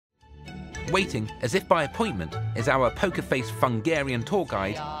Waiting, as if by appointment, is our poker-faced Hungarian tour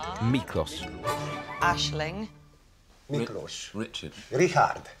guide, Miklos. Aisling. Miklos. Richard.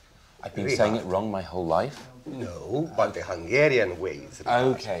 Richard. I've been saying it wrong my whole life? No, but the Hungarian way is Richard.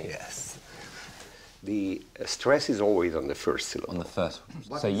 Okay. Yes. The stress is always on the first syllable. On the first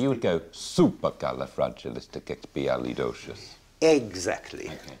one. So you would go supercalifragilisticexpialidocious. Exactly.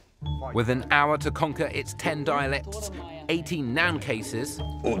 Okay. With an hour to conquer its 10 dialects, 18 noun cases,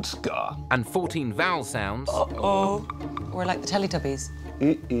 Udska. and 14 vowel sounds. Oh, we're like the Teletubbies.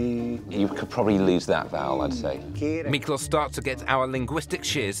 You could probably lose that vowel, I'd say. Miklos starts to get our linguistic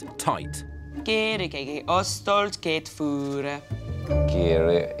shears tight.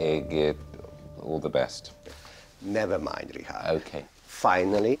 All the best. Never mind, Richard. Okay.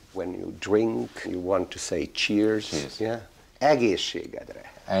 Finally, when you drink, you want to say cheers. Cheers. Yeah. Egészségedre.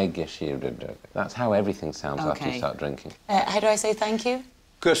 Egészségedre. That's how everything sounds after you start drinking. How do I say thank you?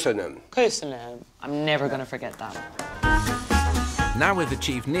 Köszönöm. Köszönöm. I'm never going to forget that. Now we've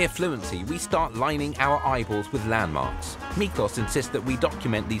achieved near fluency, we start lining our eyeballs with landmarks. Miklos insists that we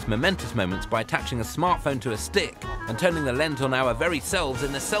document these momentous moments by attaching a smartphone to a stick and turning the lens on our very selves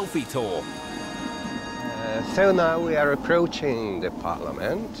in a selfie tour. So now we are approaching the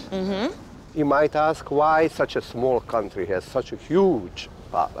parliament. You might ask why such a small country has such a huge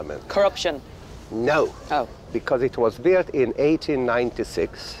parliament. Corruption. No. Oh. Because it was built in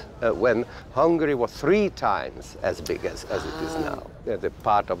 1896 when Hungary was 3 times as big as it is now. The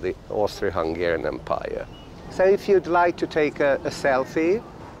part of the Austro-Hungarian Empire. So if you'd like to take a selfie...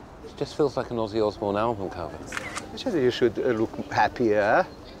 It just feels like an Ozzy Osbourne album cover. You should look happier.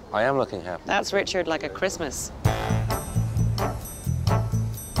 I am looking happy. That's Richard like a Christmas.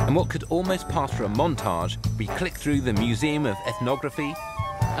 And what could almost pass for a montage, we click through the Museum of Ethnography.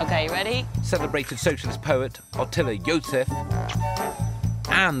 Okay, you ready? Celebrated socialist poet Attila József,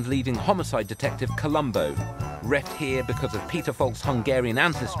 and leading homicide detective Columbo, reft here because of Peter Falk's Hungarian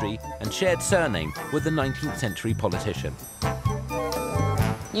ancestry and shared surname with the 19th century politician.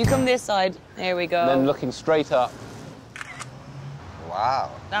 You come this side. Here we go. And then looking straight up.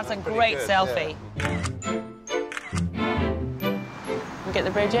 Wow. That's a great selfie. We get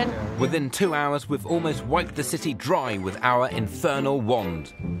the bridge in? Within 2 hours, we've almost wiped the city dry with our infernal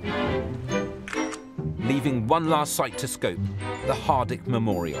wand. Leaving one last site to scope, the Hardick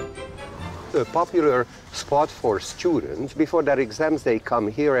Memorial. A popular spot for students. Before their exams, they come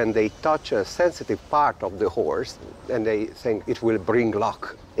here and they touch a sensitive part of the horse and they think it will bring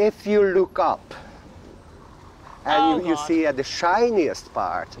luck. If you look up and you see at the shiniest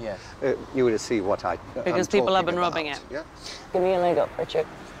part, yes. You will see what Because people have been rubbing it. Yeah? Give me a leg up, Richard.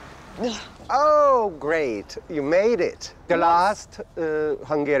 Oh, great. You made it. The last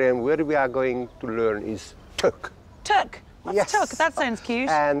Hungarian word we are going to learn is tök. Tök. What's Yes. tök? That sounds cute.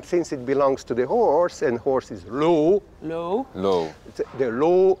 And since it belongs to the horse, and horse is low, Low. Low. the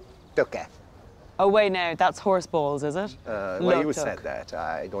low töke. Oh, wait, no, that's horse balls, is it? Well, you tök. said that.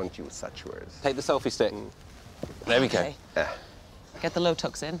 I don't use such words. Take the selfie stick. There we Okay. go. Get the low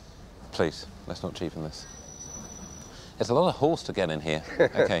tucks in. Please, let's not cheapen this. There's a lot of horse to get in here.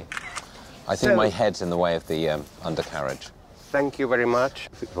 Okay. I think my head's in the way of the undercarriage. Thank you very much.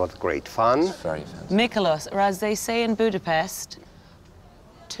 It was great fun. Very fancy. Miklos, or as they say in Budapest,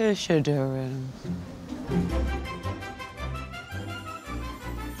 Tüsödöröm.